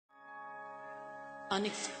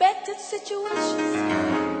unexpected situations,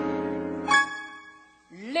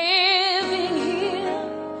 living here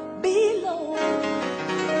below.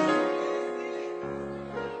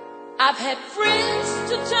 I've had friends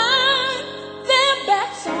to turn their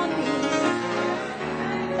backs on me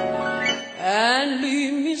and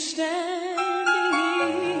leave me standing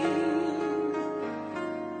in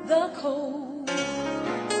the cold.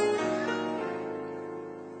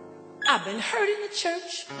 I've been hurt in the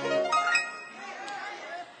church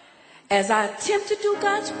as I attempt to do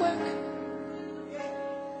God's work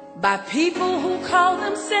by people who call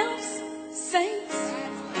themselves saints.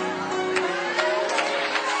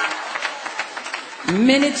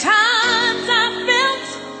 Many times I felt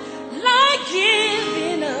like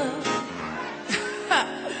giving up,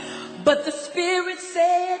 but the Spirit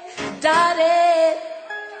said, "Daddy,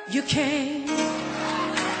 you can't."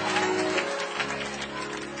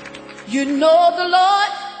 You know the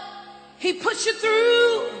Lord, He puts you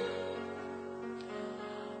through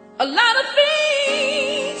a lot of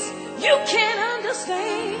things you can't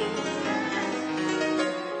understand,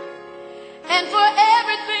 and for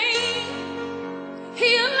everything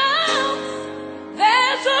He allows,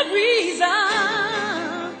 there's a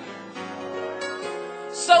reason.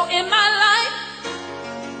 So in my life,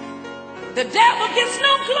 the devil gets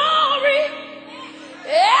no glory.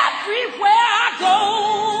 Everywhere I go,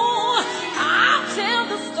 I'll tell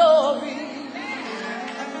the story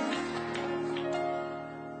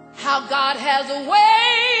how God has a way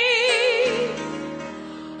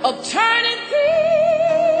of turning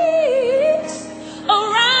things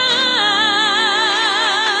around.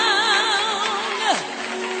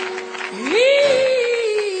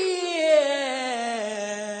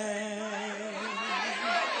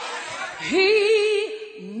 He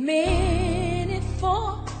meant it for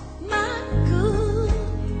my good.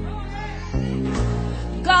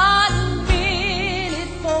 God meant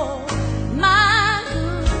it for my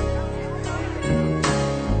good.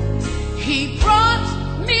 He brought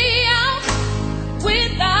me out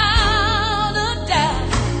without a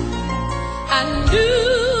doubt. I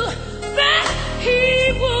knew that He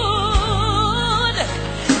would.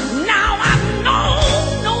 Now I know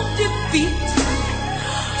no defeat.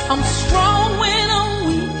 I'm strong when I'm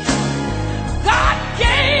weak. God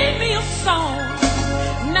gave me a song.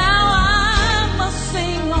 Now I must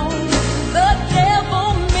sing on. The devil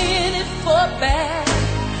meant it for bad,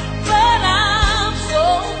 but I'm so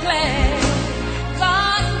glad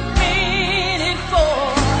God meant it for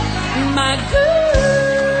my good.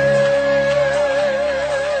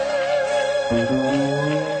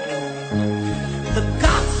 The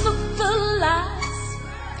gossip, the lies,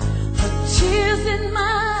 the tears in my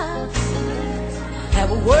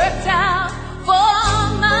have worked out for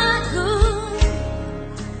my good.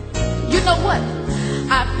 You know what?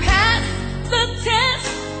 I passed the test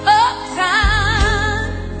of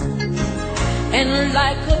time, and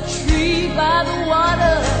like a tree by the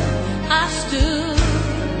water I stood.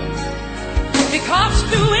 Because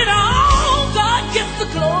through it all, God gets the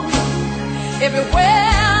glory. Everywhere